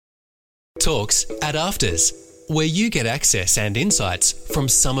Talks at Afters, where you get access and insights from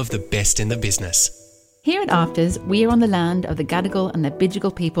some of the best in the business. Here at Afters, we are on the land of the Gadigal and the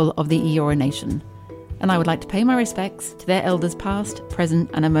Bidjigal people of the Eora Nation, and I would like to pay my respects to their elders past,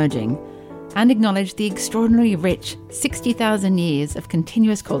 present and emerging, and acknowledge the extraordinarily rich 60,000 years of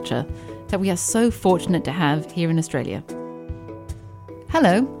continuous culture that we are so fortunate to have here in Australia.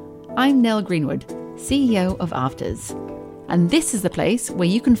 Hello, I'm Nell Greenwood, CEO of Afters, and this is the place where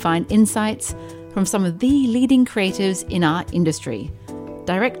you can find insights from some of the leading creatives in our industry.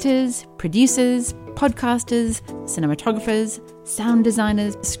 Directors, producers, podcasters, cinematographers, sound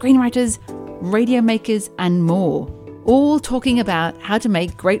designers, screenwriters, radio makers, and more, all talking about how to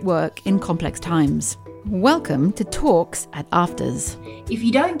make great work in complex times. Welcome to Talks at Afters. If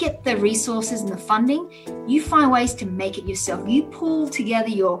you don't get the resources and the funding, you find ways to make it yourself. You pull together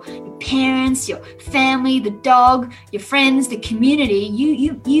your parents, your family, the dog, your friends, the community.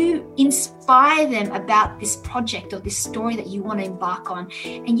 You inspire them about this project or this story that you want to embark on.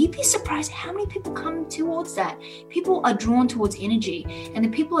 And you'd be surprised how many people come towards that. People are drawn towards energy, and the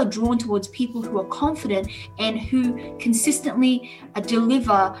people are drawn towards people who are confident and who consistently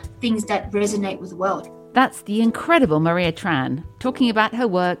deliver things that resonate with the world. That's the incredible Maria Tran talking about her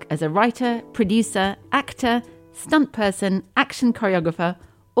work as a writer, producer, actor, stunt person, action choreographer,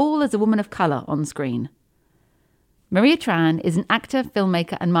 all as a woman of colour on screen. Maria Tran is an actor,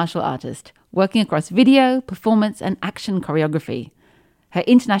 filmmaker and martial artist working across video, performance and action choreography. Her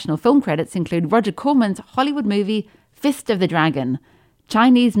international film credits include Roger Corman's Hollywood movie Fist of the Dragon,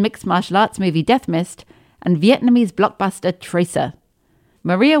 Chinese mixed martial arts movie Death Mist and Vietnamese blockbuster Tracer.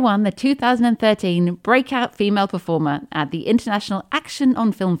 Maria won the 2013 Breakout Female Performer at the International Action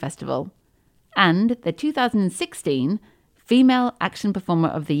on Film Festival and the 2016 Female Action Performer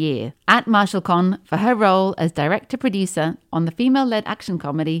of the Year at MarshallCon for her role as director-producer on the female-led action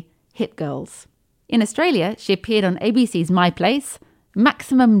comedy Hit Girls. In Australia, she appeared on ABC's My Place,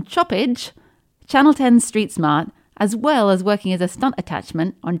 Maximum Choppage, Channel 10's Street Smart, as well as working as a stunt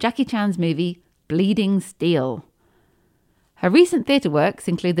attachment on Jackie Chan's movie Bleeding Steel. Her recent theatre works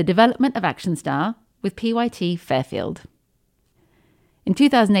include the development of Action Star with PYT Fairfield. In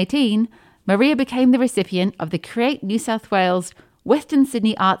 2018, Maria became the recipient of the Create New South Wales Western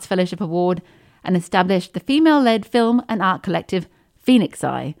Sydney Arts Fellowship Award and established the female-led film and art collective Phoenix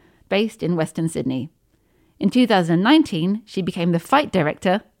Eye, based in Western Sydney. In 2019, she became the fight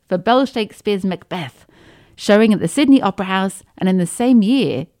director for Bell Shakespeare's Macbeth, showing at the Sydney Opera House, and in the same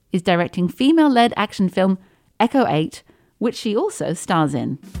year is directing female-led action film Echo 8, which she also stars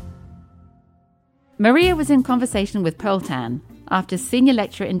in. Maria was in conversation with Pearl Tan, after senior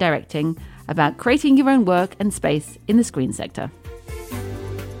lecturer in directing, about creating your own work and space in the screen sector.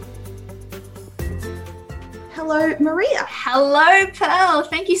 Hello, Maria. Hello, Pearl.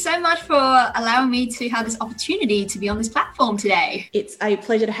 Thank you so much for allowing me to have this opportunity to be on this platform today. It's a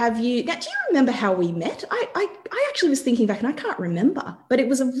pleasure to have you. Now, do you remember how we met? I actually was thinking back and I can't remember, but it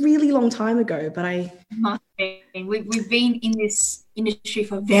was a really long time ago. But Must be. We've been in this industry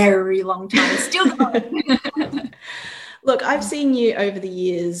for a very long time. Still going. Look, I've seen you over the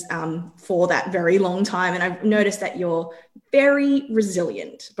years for that very long time, and I've noticed that you're very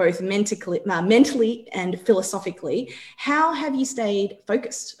resilient, both mentally and philosophically. How have you stayed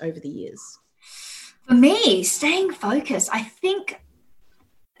focused over the years? For me, staying focused, I think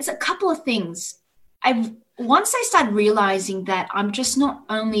there's a couple of things. Once I started realizing that I'm just not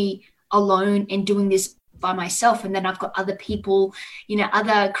only alone and doing this by myself, and then I've got other people,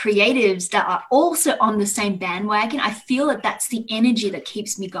 other creatives that are also on the same bandwagon. I feel that that's the energy that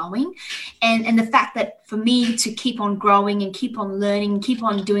keeps me going, and the fact that for me to keep on growing and keep on learning, keep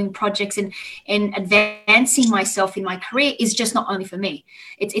on doing projects and advancing myself in my career is just not only for me.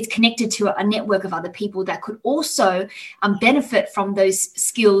 It's connected to a network of other people that could also benefit from those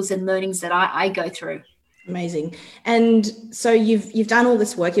skills and learnings that I go through. Amazing. And so you've done all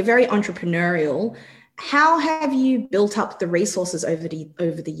this work. You're very entrepreneurial. How have you built up the resources over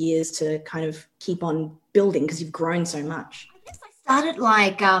the years to kind of keep on building, because you've grown so much? I guess I started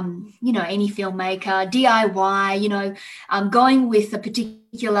like, any filmmaker, DIY, going with a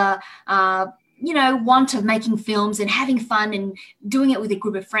particular, want of making films and having fun and doing it with a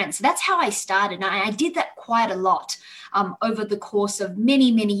group of friends. So that's how I started. And I did that quite a lot over the course of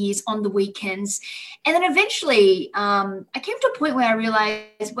many, many years on the weekends. And then eventually I came to a point where I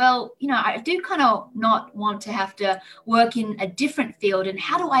realized, I do kind of not want to have to work in a different field. And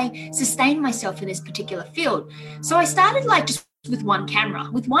how do I sustain myself in this particular field? So I started just with one camera,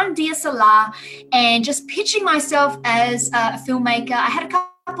 with one DSLR, and just pitching myself as a filmmaker. I had a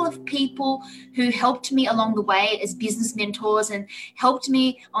couple couple of people who helped me along the way as business mentors and helped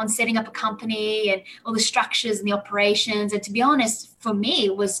me on setting up a company and all the structures and the operations. And to be honest, for me,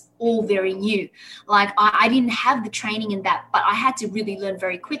 it was all very new. Like I didn't have the training in that, but I had to really learn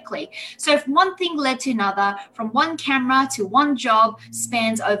very quickly. So if one thing led to another, from one camera to one job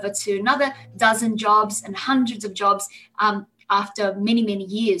spans over to another dozen jobs and hundreds of jobs after many, many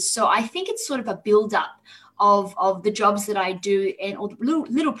years. So I think it's sort of a build-up of the jobs that I do and all the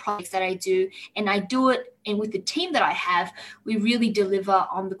little projects that I do. And I do it, and with the team that I have, we really deliver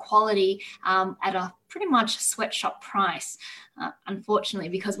on the quality at a pretty much sweatshop price, unfortunately,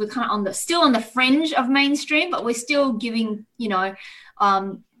 because we're kind of still on the fringe of mainstream, but we're still giving,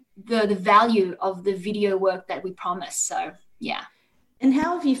 the value of the video work that we promise. So, yeah. And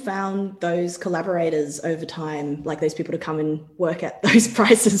how have you found those collaborators over time, like those people to come and work at those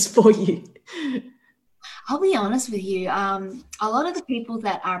prices for you? I'll be honest with you. A lot of the people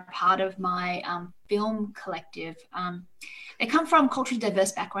that are part of my film collective, they come from culturally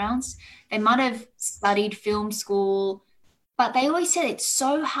diverse backgrounds. They might have studied film school, but they always said it's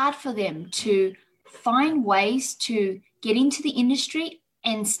so hard for them to find ways to get into the industry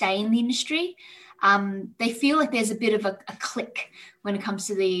and stay in the industry. They feel like there's a bit of a clique when it comes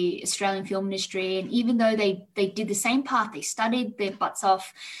to the Australian film industry. And even though they did the same path, they studied their butts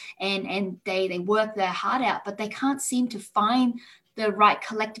off and they worked their heart out, but they can't seem to find the right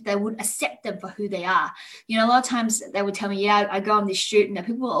collective that would accept them for who they are. A lot of times they would tell me, yeah, I go on this shoot and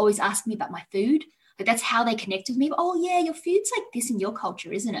people will always ask me about my food. Like that's how they connect with me. Oh yeah, your food's like this in your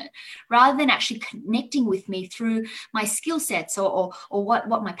culture, isn't it? Rather than actually connecting with me through my skill sets or what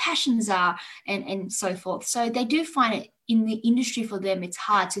my passions are and so forth. So they do find it in the industry for them, it's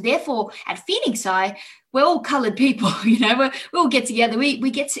hard. So therefore at Phoenix Eye, we're all colored people, we all get together.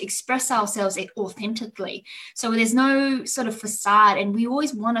 We get to express ourselves authentically. So there's no sort of facade. And we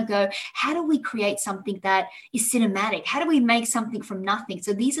always want to go, how do we create something that is cinematic? How do we make something from nothing?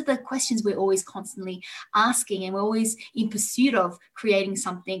 So these are the questions we're always constantly asking, and we're always in pursuit of creating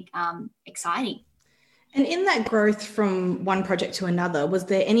something exciting. And in that growth from one project to another, was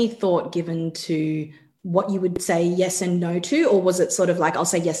there any thought given to what you would say yes and no to, or was it sort of like, I'll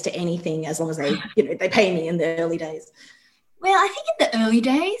say yes to anything as long as they pay me in the early days? Well, I think in the early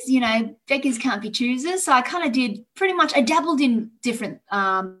days, beggars can't be choosers. So I kind of did I dabbled in different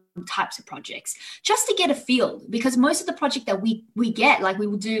types of projects just to get a feel, because most of the project that we get, like we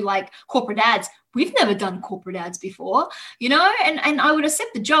will do like corporate ads. We've never done corporate ads before, and I would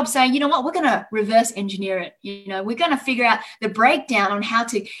accept the job saying, you know what, we're going to reverse engineer it. We're going to figure out the breakdown on how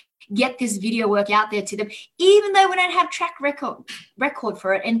to get this video work out there to them, even though we don't have track record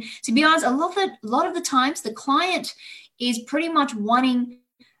for it. And to be honest, a lot of the times the client is pretty much wanting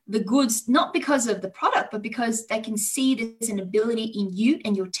the goods, not because of the product, but because they can see there's an ability in you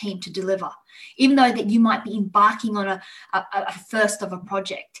and your team to deliver, even though that you might be embarking on a first of a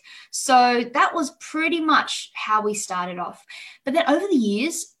project. So that was pretty much how we started off. But then over the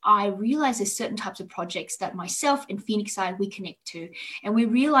years, I realized there's certain types of projects that myself and Phoenix Eye, we connect to. And we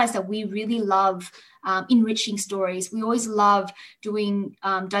realized that we really love enriching stories. We always love doing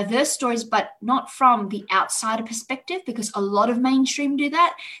diverse stories, but not from the outsider perspective, because a lot of mainstream do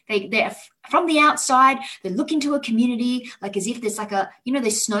that. They're from the outside, they look into a community like as if there's like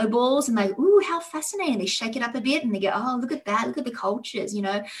there's snowballs, and they, ooh, how fascinating. They shake it up a bit and they go, oh, look at that, look at the cultures,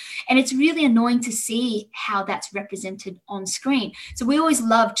 and it's really annoying to see how that's represented on screen. So we always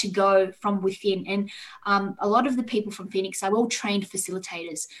love to go from within. And a lot of the people from Phoenix are all trained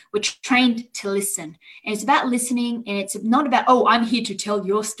facilitators. We're trained to listen, and it's about listening, and it's not about, oh, I'm here to tell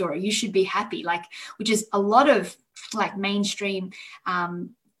your story, you should be happy, which is a lot of mainstream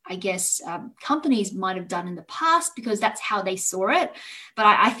companies might have done in the past, because that's how they saw it. But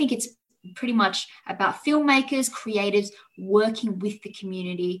I think it's pretty much about filmmakers, creatives working with the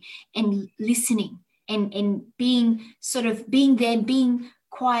community and listening and being there and being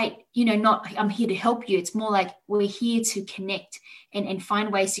quite, not I'm here to help you. It's more like we're here to connect and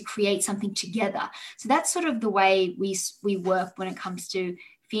find ways to create something together. So that's sort of the way we work when it comes to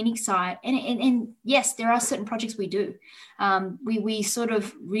Phoenix Eye. And yes, there are certain projects we do. We sort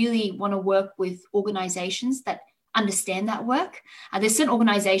of really want to work with organizations that understand that work. There's certain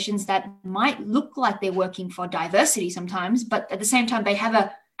organizations that might look like they're working for diversity sometimes, but at the same time, they have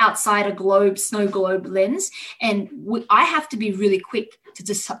a outsider globe, snow globe lens. And I have to be really quick to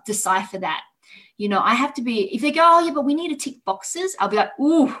decipher that. I have to be, if they go, oh yeah, but we need to tick boxes, I'll be like,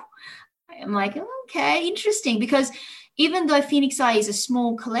 ooh. I'm like, okay, interesting. Because even though Phoenix Eye is a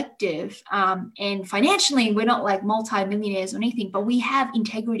small collective, and financially we're not like multi-millionaires or anything, but we have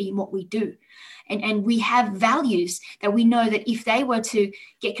integrity in what we do. and we have values that we know that if they were to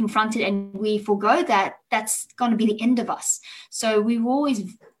get confronted and we forego that, that's going to be the end of us. So we're always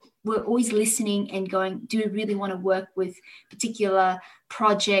listening and going, do we really want to work with particular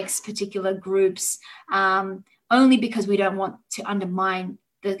projects, particular groups, only because we don't want to undermine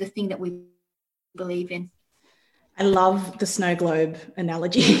the thing that we believe in. I love the snow globe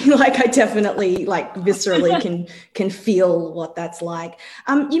analogy. Like I definitely like viscerally can feel what that's like.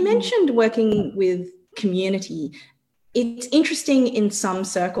 You mentioned working with community. It's interesting in some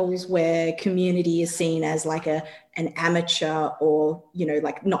circles where community is seen as like an amateur or,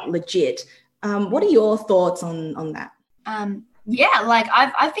 like not legit. What are your thoughts on that? Yeah, like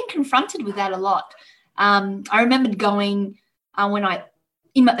I've been confronted with that a lot. I remembered going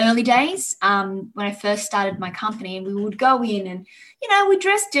in my early days, when I first started my company, and we would go in and, we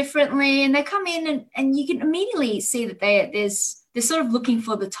dress differently, and they come in and you can immediately see that they're sort of looking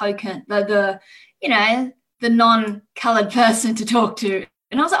for the token, the non-colored person to talk to.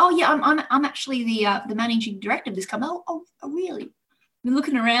 And I was like, oh yeah, I'm actually the managing director of this company. Oh really? I'm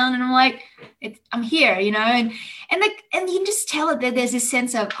looking around and I'm like, I'm here, and you can just tell it that there's this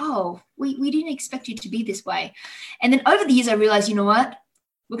sense of, oh, we didn't expect you to be this way. And then over the years, I realized, you know what?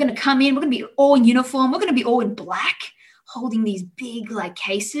 We're going to come in, we're going to be all in uniform, we're going to be all in black, holding these big like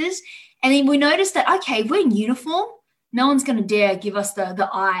cases. And then we noticed that, okay, if we're in uniform, no one's going to dare give us the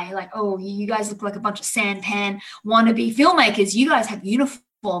eye, like, oh, you guys look like a bunch of sampan wannabe filmmakers. You guys have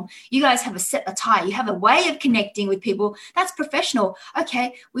uniform. You guys have a set attire. You have a way of connecting with people. That's professional.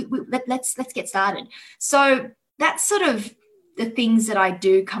 Okay, let's get started. So that's sort of the things that I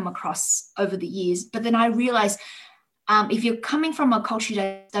do come across over the years. But then I realized, if you're coming from a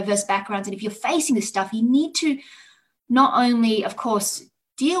culturally diverse background and if you're facing this stuff, you need to not only, of course,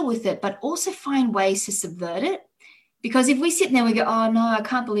 deal with it, but also find ways to subvert it. Because if we sit there and we go, oh, no, I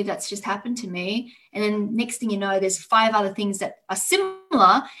can't believe that's just happened to me. And then next thing you know, there's 5 other things that are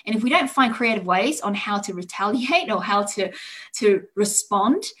similar. And if we don't find creative ways on how to retaliate or how to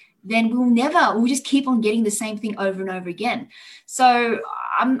respond, then we'll just keep on getting the same thing over and over again. So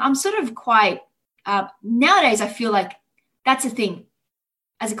I'm sort of quite, nowadays I feel like that's the thing.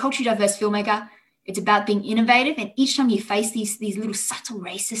 As a culturally diverse filmmaker, it's about being innovative. And each time you face these little subtle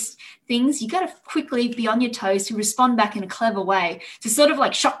racist things, you got to quickly be on your toes to respond back in a clever way to sort of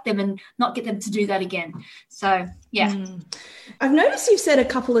like shock them and not get them to do that again. So, yeah. I've noticed you've said a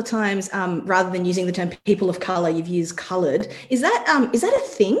couple of times, rather than using the term people of color, you've used colored. Is that a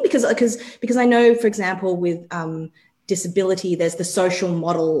thing? Because I know, for example, with disability, there's the social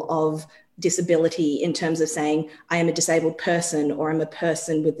model of disability in terms of saying I am a disabled person or I'm a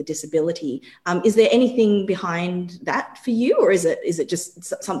person with a disability. Is there anything behind that for you, or is it just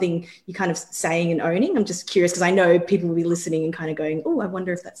something you kind of saying and owning? I'm just curious because I know people will be listening and kind of going, oh, I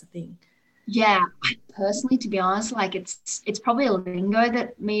wonder if that's a thing. Yeah, personally, to be honest, like it's probably a lingo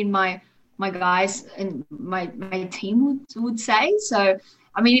that me and my guys and my team would say. So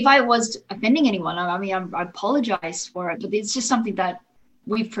I mean, if I was offending anyone, I apologize for it, but it's just something that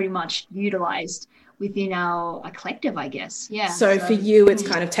we've pretty much utilized within our collective, I guess. Yeah. So for you, it's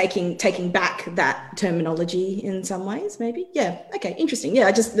kind of taking back that terminology in some ways, maybe. Yeah. Okay. Interesting. Yeah.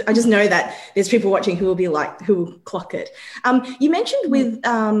 I just know that there's people watching who will clock it. You mentioned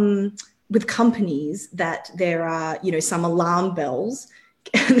with companies that there are, some alarm bells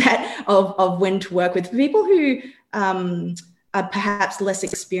that of when to work with. For people who are perhaps less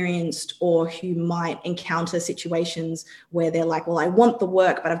experienced or who might encounter situations where they're like, well, I want the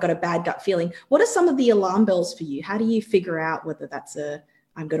work, but I've got a bad gut feeling. What are some of the alarm bells for you? How do you figure out whether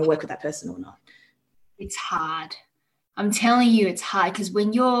I'm going to work with that person or not? It's hard. I'm telling you, it's hard because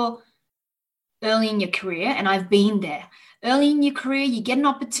when you're early in your career, and I've been there, early in your career, you get an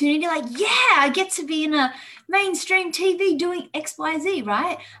opportunity like, yeah, I get to be in a mainstream TV doing X, Y, Z,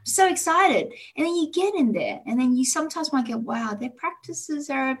 right? I'm so excited. And then you get in there and then you sometimes might go, wow, their practices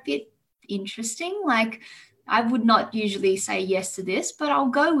are a bit interesting. Like I would not usually say yes to this, but I'll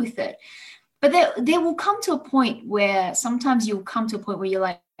go with it. But there will come to a point where sometimes you'll come to a point where you're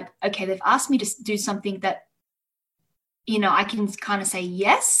like, okay, they've asked me to do something that, I can kind of say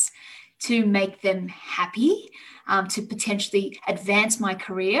yes to make them happy, to potentially advance my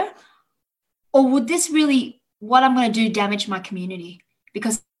career? Or would this really, what I'm going to do, damage my community?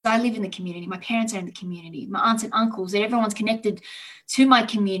 Because I live in the community. My parents are in the community. My aunts and uncles, and everyone's connected to my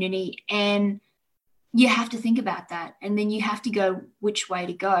community. And you have to think about that. And then you have to go which way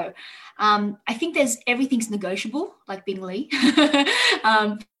to go. I think everything's negotiable, like Bing Lee.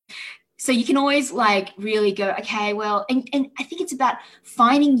 So you can always like really go, okay, well, and I think it's about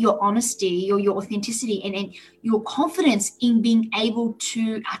finding your honesty or your authenticity and your confidence in being able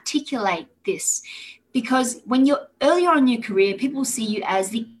to articulate this. Because when you're earlier on in your career, people see you as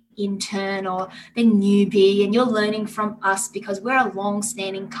the intern or the newbie, and you're learning from us because we're a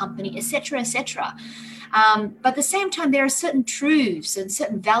long-standing company, etc., etc. But at the same time, there are certain truths and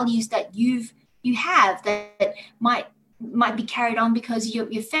certain values that you have that might be carried on because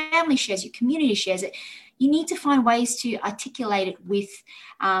your family shares, your community shares it. You need to find ways to articulate it with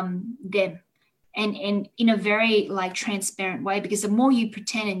them and in a very like transparent way, because the more you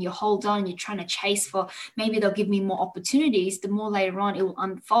pretend and you hold on, you're trying to chase for maybe they'll give me more opportunities, the more later on it will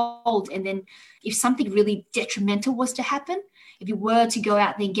unfold. And then if something really detrimental was to happen, if you were to go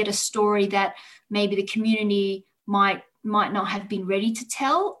out there and get a story that maybe the community might not have been ready to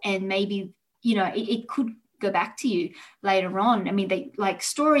tell, and maybe, you know, it could go back to you later on. I mean, they like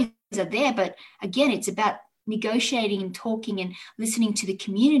stories are there, but again, it's about negotiating and talking and listening to the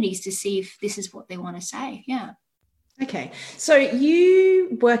communities to see if this is what they want to say. Yeah. Okay. So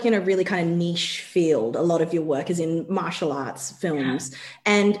you work in a really kind of niche field. A lot of your work is in martial arts films,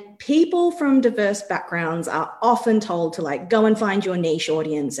 and people from diverse backgrounds are often told to like go and find your niche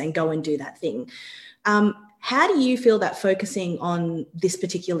audience and go and do that thing. How do you feel that focusing on this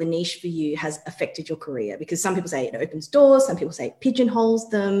particular niche for you has affected your career? Because some people say it opens doors, some people say it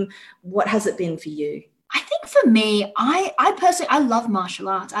pigeonholes them. What has it been for you? I think for me, I personally, I love martial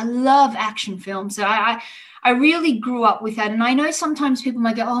arts. I love action films. So I really grew up with that. And I know sometimes people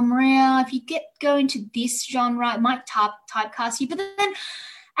might go, oh, Maria, if you go into this genre, it might typecast you. But then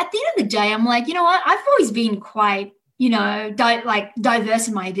at the end of the day, I'm like, you know what? I've always been quite, you know, diverse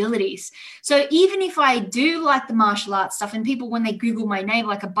in my abilities. So even if I do like the martial arts stuff, and people, when they Google my name,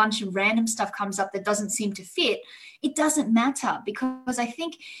 like a bunch of random stuff comes up that doesn't seem to fit, it doesn't matter, because I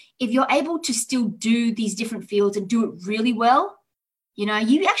think if you're able to still do these different fields and do it really well, you know,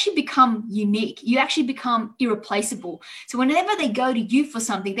 you actually become unique. You actually become irreplaceable. So whenever they go to you for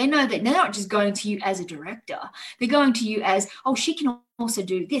something, they know that they're not just going to you as a director. They're going to you as, oh, she can also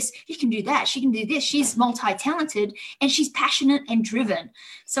do this. She can do that. She can do this. She's multi-talented and she's passionate and driven.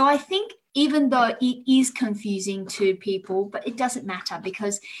 So I think even though it is confusing to people, but it doesn't matter,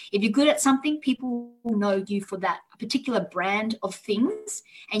 because if you're good at something, people will know you for that particular brand of things,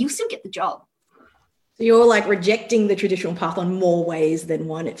 and you'll still get the job. So you're like rejecting the traditional path on more ways than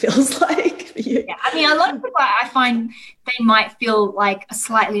one, it feels like, for you. Yeah, I mean, a lot of people, I find they might feel like a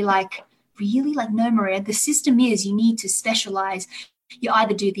slightly like, really? Like, no, Maria, the system is you need to specialize. You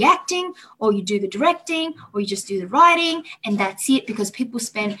either do the acting or you do the directing or you just do the writing, and that's it, because people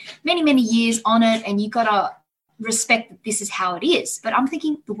spend many, many years on it, and you got to respect that this is how it is. But I'm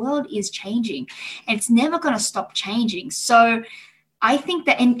thinking the world is changing and it's never going to stop changing. So I think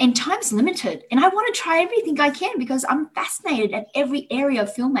that, and time's limited, and I want to try everything I can because I'm fascinated at every area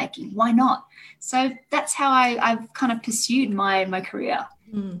of filmmaking. Why not? So that's how I've kind of pursued my career.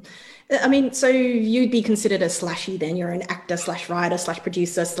 Mm. I mean, so you'd be considered a slashy then. You're an actor / writer /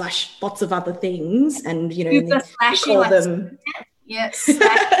 producer / lots of other things. And, you know, you call them. Yes.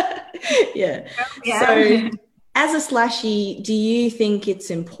 Yeah. So as a slashy, do you think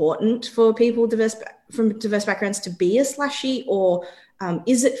it's important for people from diverse backgrounds to be a slashy, or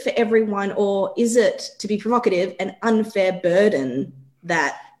is it for everyone, or is it, to be provocative, an unfair burden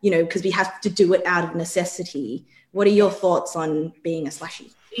that, you know, because we have to do it out of necessity? What are your thoughts on being a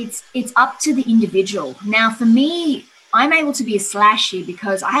slashy? It's up to the individual. Now, for me, I'm able to be a slashy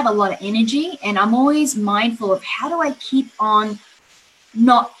because I have a lot of energy, and I'm always mindful of how do I keep on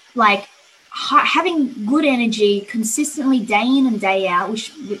not like having good energy consistently day in and day out,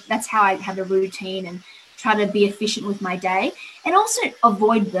 which that's how I have a routine and try to be efficient with my day, and also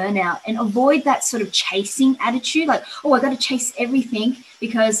avoid burnout and avoid that sort of chasing attitude, like, oh, I got to chase everything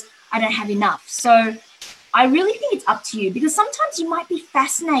because I don't have enough. So I really think it's up to you, because sometimes you might be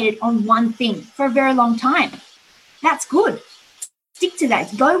fascinated on one thing for a very long time. That's good. Stick to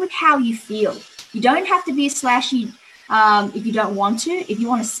that. Go with how you feel. You don't have to be a slashy if you don't want to. If you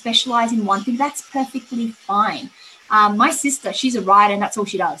want to specialize in one thing, that's perfectly fine. My sister, she's a writer, and that's all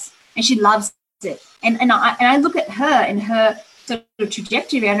she does, and she loves it. And I look at her and her sort of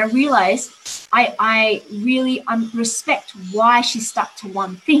trajectory, and I realize I really respect why she stuck to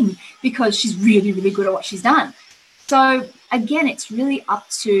one thing, because she's really, really good at what she's done. So again, it's really up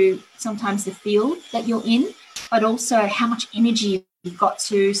to sometimes the field that you're in, but also how much energy you've got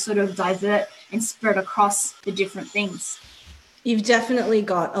to sort of divert and spread across the different things. You've definitely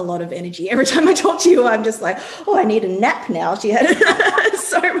got a lot of energy. Every time I talk to you, I'm just like, oh, I need a nap now. She had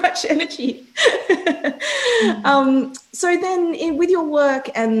so much energy. So then with your work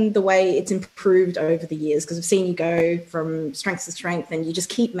and the way it's improved over the years, because I've seen you go from strength to strength and you just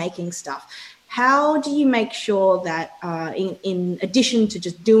keep making stuff. How do you make sure that in addition to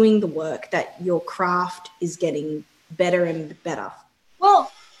just doing the work, that your craft is getting better and better?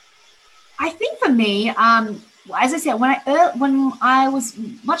 Well, I think for me, as I said, when I was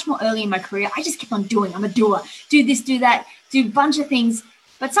much more early in my career, I just kept on doing. I'm a doer. Do this, do that, do a bunch of things.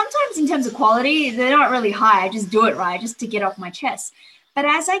 But sometimes in terms of quality, they're not really high. I just do it right, just to get off my chest. But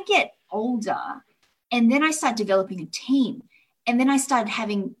as I get older, and then I start developing a team, and then I started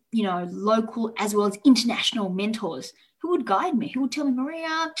having, local as well as international mentors who would guide me, who would tell me,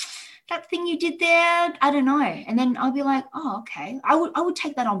 Maria, that thing you did there, I don't know. And then I'll be like, oh, okay. I would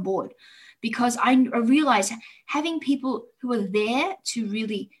take that on board. Because I realize having people who are there to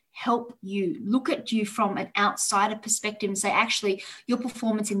really help you, look at you from an outsider perspective and say, actually, your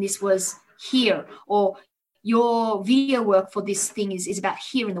performance in this was here, or your video work for this thing is about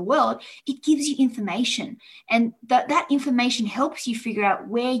here in the world, it gives you information. And that information helps you figure out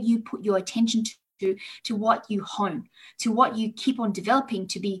where you put your attention to what you hone, to what you keep on developing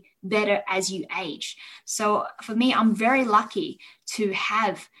to be better as you age. So for me, I'm very lucky to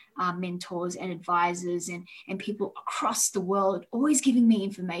have mentors and advisors and people across the world always giving me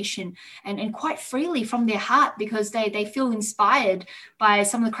information and quite freely from their heart, because they feel inspired by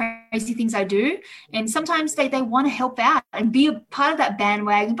some of the crazy things I do. And sometimes they want to help out and be a part of that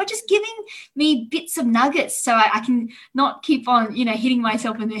bandwagon, but just giving me bits of nuggets so I can not keep on, hitting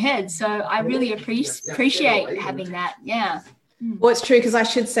myself in the head. So I really appreciate having that. Yeah. Well, it's true, because I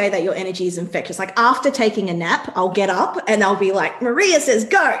should say that your energy is infectious. Like after taking a nap, I'll get up and I'll be like, Maria says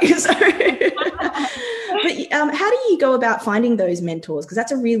go. So, but how do you go about finding those mentors? Because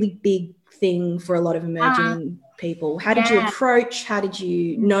that's a really big thing for a lot of emerging people. How did you approach? How did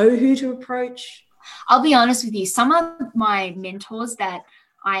you know who to approach? I'll be honest with you. Some of my mentors that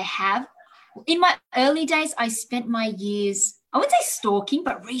I have, in my early days, I spent my years, I wouldn't say stalking,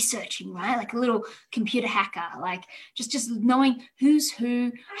 but researching, right? Like a little computer hacker, like just knowing who's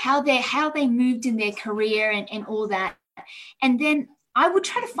who, how they moved in their career and all that. And then I would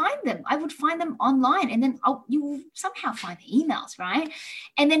try to find them. I would find them online, and then you will somehow find the emails, right?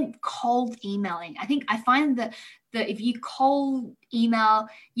 And then cold emailing. I think I find that if you cold email,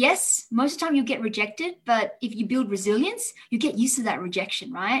 yes, most of the time you'll get rejected, but if you build resilience, you get used to that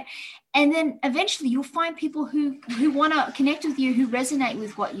rejection, right? And then eventually you'll find people who want to connect with you, who resonate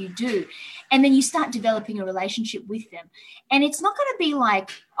with what you do. And then you start developing a relationship with them. And it's not going to be like,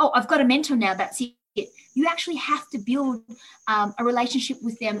 oh, I've got a mentor now, that's it. You actually have to build a relationship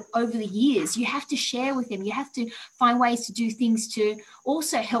with them over the years. You have to share with them. You have to find ways to do things to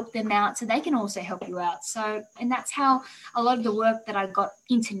also help them out so they can also help you out. So, and that's how a lot of the work that I got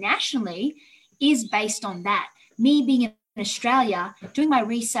internationally is based on that. Me being in Australia, doing my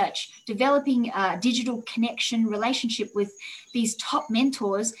research, developing a digital connection relationship with these top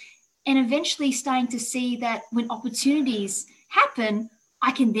mentors, and eventually starting to see that when opportunities happen,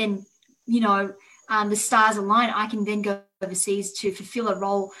 I can then, the stars align. I can then go overseas to fulfill a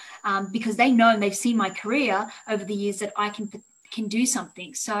role because they know and they've seen my career over the years that I can do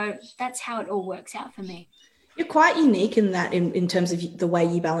something. So that's how it all works out for me. You're quite unique in that, in terms of the way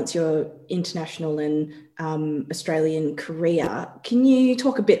you balance your international and Australian career. Can you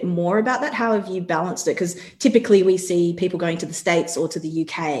talk a bit more about that? How have you balanced it? Because typically we see people going to the States or to the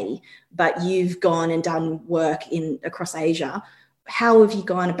UK, but you've gone and done work across Asia. How have you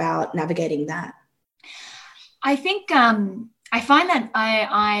gone about navigating that? I think I find that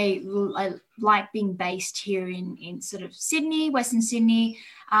I like being based here in sort of Sydney, Western Sydney,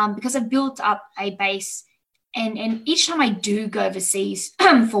 because I've built up a base. And each time I do go overseas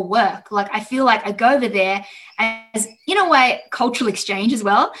for work, like I feel like I go over there as, in a way, cultural exchange as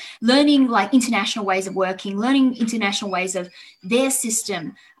well, learning like international ways of working, learning international ways of their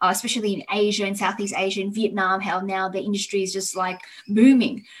system, especially in Asia and Southeast Asia and Vietnam, how now the industry is just like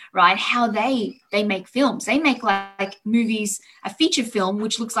booming, right? How they make films. They make like movies, a feature film,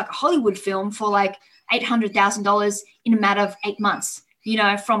 which looks like a Hollywood film for like $800,000 in a matter of 8 months.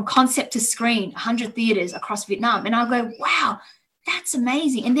 From concept to screen, 100 theaters across Vietnam. And I'll go, wow, that's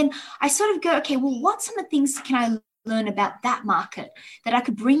amazing. And then I sort of go, okay, well, what some of the things can I learn about that market that I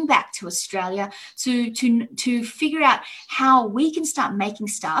could bring back to Australia to figure out how we can start making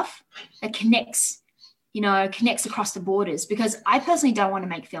stuff that connects across the borders? Because I personally don't want to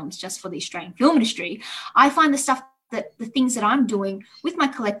make films just for the Australian film industry. I find the stuff that the things that I'm doing with my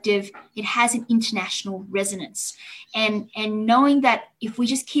collective, it has an international resonance. And knowing that if we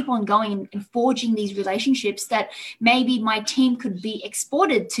just keep on going and forging these relationships, that maybe my team could be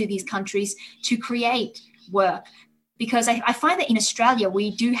exported to these countries to create work. Because I find that in Australia,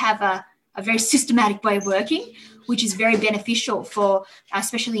 we do have a very systematic way of working, which is very beneficial for,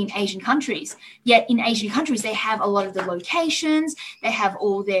 especially in Asian countries. Yet in Asian countries, they have a lot of the locations, they have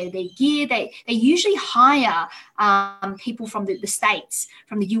all their gear. They usually hire people from the States,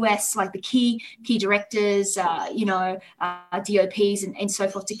 from the US, like the key directors, DOPs and so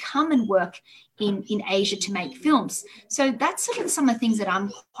forth, to come and work in Asia to make films. So that's sort of some of the things that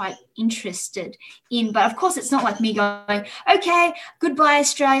I'm quite interested in. But of course, it's not like me going, okay, goodbye,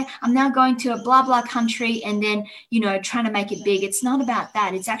 Australia. I'm now going to a blah, blah country and then, trying to make it big. It's not about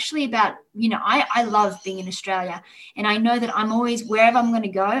that. It's actually about, I love being in Australia. And I know that I'm always, wherever I'm going to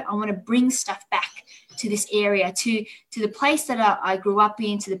go, I want to bring stuff back to this area, to the place that I grew up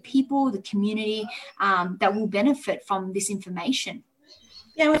in, to the people, the community that will benefit from this information.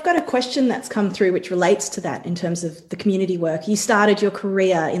 Yeah, we've got a question that's come through which relates to that in terms of the community work. You started your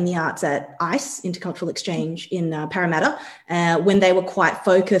career in the arts at ICE, Intercultural Exchange in Parramatta, when they were quite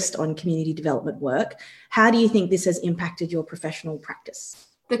focused on community development work. How do you think this has impacted your professional practice?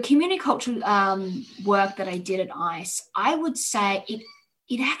 The community cultural work that I did at ICE, I would say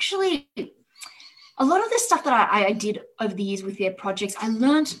it actually, a lot of the stuff that I did over the years with their projects, I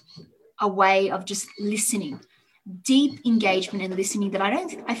learned a way of just listening. Deep engagement and listening that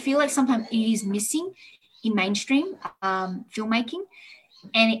I feel like sometimes it is missing in mainstream filmmaking.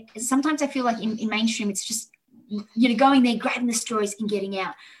 And sometimes I feel like in mainstream, it's just, going there, grabbing the stories and getting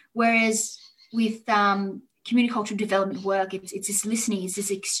out. Whereas with community cultural development work, it's this listening, it's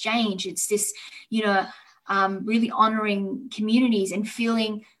this exchange, it's this, really honoring communities and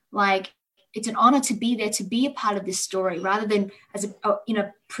feeling like it's an honor to be there, to be a part of this story rather than as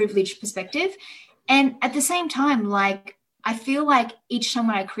a privileged perspective. And at the same time, like, I feel like each time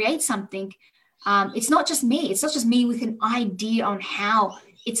when I create something, it's not just me. It's not just me with an idea on how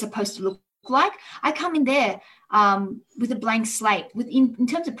it's supposed to look like. I come in there with a blank slate. In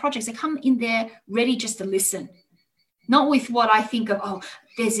terms of projects, I come in there ready just to listen. Not with what I think of,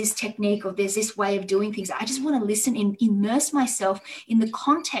 there's this technique or there's this way of doing things. I just want to listen and immerse myself in the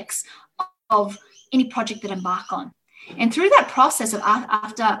context of any project that I embark on. And through that process of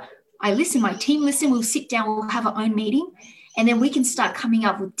after I listen, my team listen, we'll sit down, we'll have our own meeting, and then we can start coming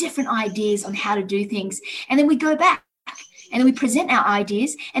up with different ideas on how to do things. And then we go back and then we present our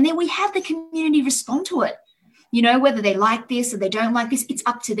ideas and then we have the community respond to it. Whether they like this or they don't like this, it's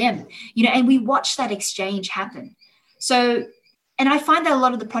up to them, and we watch that exchange happen. So, and I find that a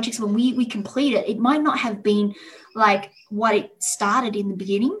lot of the projects when we complete it, it might not have been like what it started in the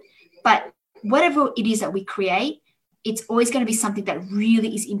beginning, but whatever it is that we create, it's always going to be something that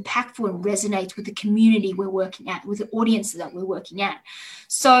really is impactful and resonates with the community we're working at, with the audience that we're working at.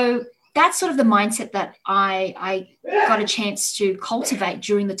 So that's sort of the mindset that I got a chance to cultivate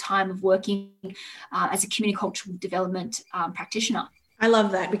during the time of working as a community cultural development practitioner. I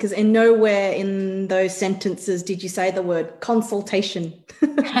love that, because in nowhere in those sentences did you say the word consultation.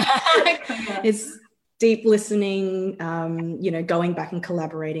 It's deep listening, going back and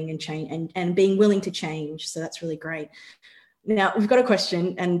collaborating and change and being willing to change. So that's really great. Now we've got a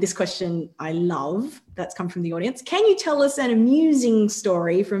question, and this question I love, that's come from the audience. Can you tell us an amusing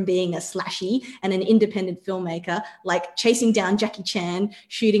story from being a slashy and an independent filmmaker, like chasing down Jackie Chan,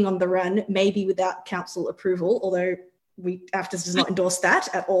 shooting on the run, maybe without council approval, although AFTRS does not endorse that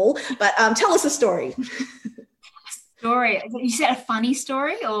at all, but tell us a story. Story. You said a funny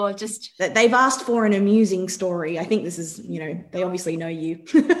story or just... They've asked for an amusing story. I think this is, they obviously know you.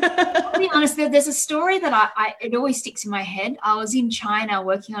 I'll be honest, there's a story that it always sticks in my head. I was in China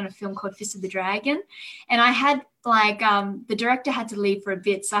working on a film called Fist of the Dragon, and I had the director had to leave for a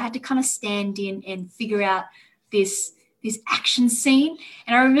bit, so I had to kind of stand in and figure out this action scene.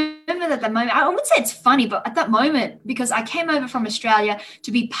 And I remember that moment, I wouldn't say it's funny, but at that moment, because I came over from Australia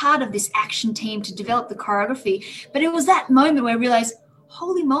to be part of this action team to develop the choreography, but it was that moment where I realized,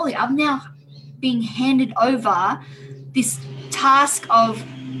 holy moly, I'm now being handed over this task of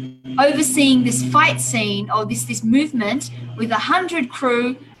overseeing this fight scene or this movement with 100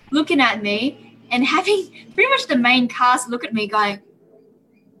 crew looking at me and having pretty much the main cast look at me going,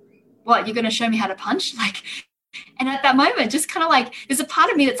 what, you're going to show me how to punch? And at that moment, just kind of there's a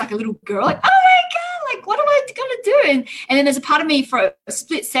part of me that's like a little girl, like, oh my God, what am I going to do? And then there's a part of me for a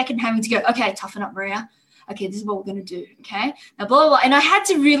split second having to go, okay, toughen up, Maria. Okay, this is what we're going to do. Okay, now blah, blah, blah. And I had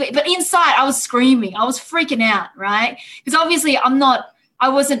to really, but inside I was screaming. I was freaking out, right? Because obviously I'm not I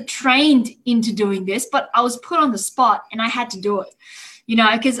wasn't trained into doing this, but I was put on the spot and I had to do it,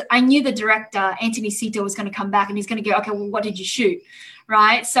 because I knew the director, Anthony Sito, was going to come back and he's going to go, okay, well, what did you shoot?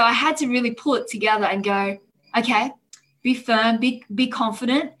 Right? So I had to really pull it together and go, okay, be firm, be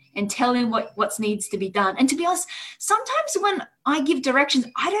confident, and tell him what needs to be done. And to be honest, sometimes when I give directions,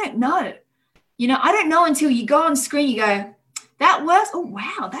 I don't know. I don't know until you go on screen, you go, that works? Oh,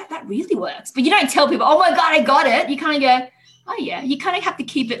 wow, that really works. But you don't tell people, oh, my God, I got it. You kind of go, oh, yeah. You kind of have to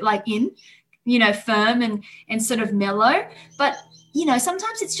keep it like firm and sort of mellow. But,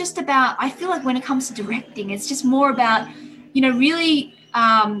 sometimes it's just about, I feel like when it comes to directing, it's just more about, really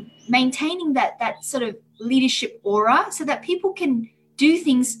maintaining that sort of leadership aura so that people can do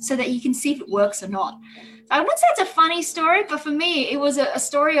things so that you can see if it works or not. I wouldn't say it's a funny story, but for me, it was a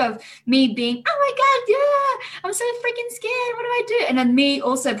story of me being, oh my God, yeah, I'm so freaking scared. What do I do? And then me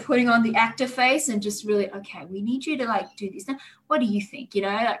also putting on the actor face and just really, okay, we need you to do this now. What do you think?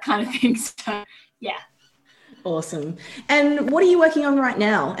 That kind of thing. So, yeah. Awesome. And what are you working on right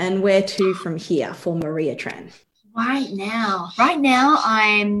now, and where to from here for Maria Tran? Right now,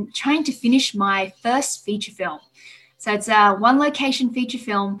 I'm trying to finish my first feature film. So it's a one location feature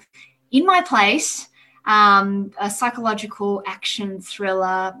film in my place, a psychological action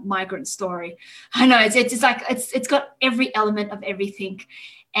thriller migrant story. I know it's got every element of everything.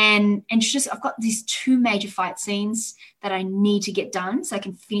 And it's just, I've got these 2 major fight scenes that I need to get done so I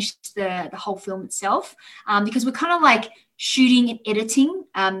can finish the whole film itself. Because we're kind of like shooting and editing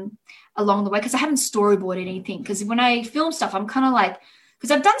along the way, because I haven't storyboarded anything. Because when I film stuff, I'm kind of like, because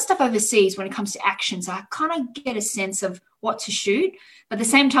I've done stuff overseas when it comes to action, so I kind of get a sense of what to shoot. But at the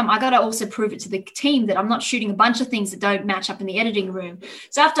same time, I got to also prove it to the team that I'm not shooting a bunch of things that don't match up in the editing room.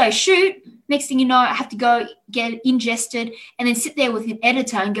 So after I shoot, next thing you know, I have to go get it ingested and then sit there with an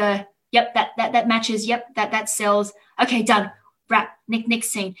editor and go, yep, that matches. Yep, that sells. Okay, done. Wrap, next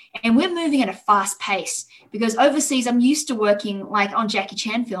scene. And we're moving at a fast pace because overseas, I'm used to working like on Jackie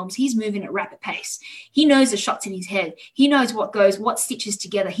Chan films. He's moving at rapid pace. He knows the shots in his head. He knows what stitches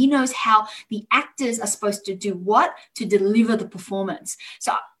together. He knows how the actors are supposed to do what to deliver the performance.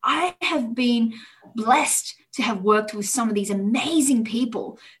 So I have been blessed to have worked with some of these amazing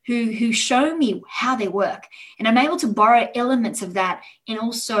people who show me how they work. And I'm able to borrow elements of that and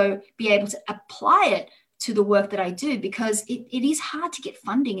also be able to apply it to the work that I do, because it is hard to get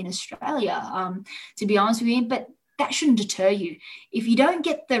funding in Australia, to be honest with you, but that shouldn't deter you. If you don't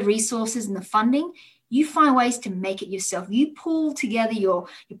get the resources and the funding, you find ways to make it yourself. You pull together your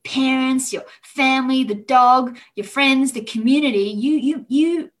parents, your family, the dog, your friends, the community.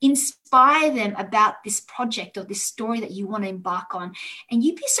 You inspire them about this project or this story that you want to embark on. And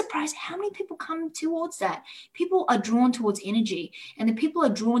you'd be surprised how many people come towards that. People are drawn towards energy, and the people are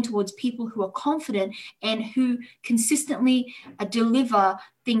drawn towards people who are confident and who consistently deliver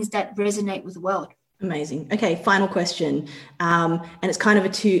things that resonate with the world. Amazing. Okay, final question, and it's kind of a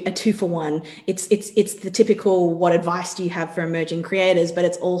two for one. It's the typical, what advice do you have for emerging creators, but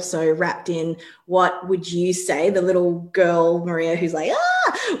it's also wrapped in, what would you say, the little girl Maria who's like,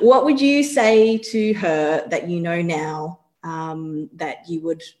 what would you say to her that you know now, that you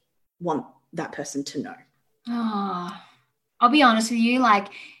would want that person to know? I'll be honest with you, like,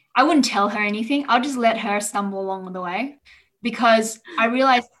 I wouldn't tell her anything. I'll just let her stumble along the way, because I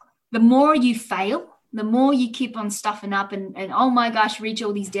realize the more you fail, the more you keep on stuffing up and oh my gosh, reach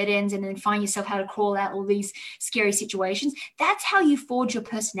all these dead ends and then find yourself how to crawl out all these scary situations. That's how you forge your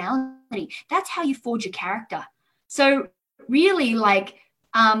personality. That's how you forge your character. So really, like,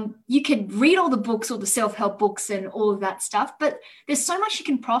 you could read all the books, all the self-help books and all of that stuff, but there's so much you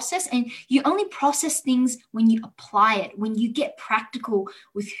can process, and you only process things when you apply it, when you get practical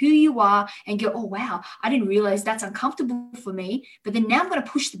with who you are and go, oh, wow, I didn't realize that's uncomfortable for me, but then now I'm going to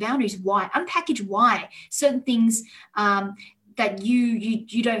push the boundaries. Why? Unpackage why certain things that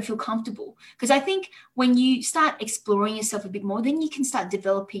you don't feel comfortable. Because I think when you start exploring yourself a bit more, then you can start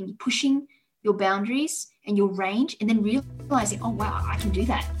developing, pushing your boundaries and your range, and then realizing, oh, wow, I can do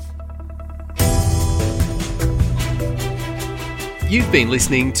that. You've been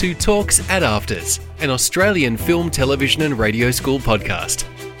listening to Talks at Afters, an Australian film, television and radio school podcast.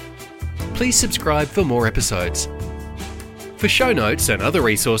 Please subscribe for more episodes. For show notes and other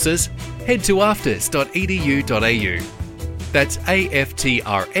resources, head to afters.edu.au. That's aftrs.edu.au.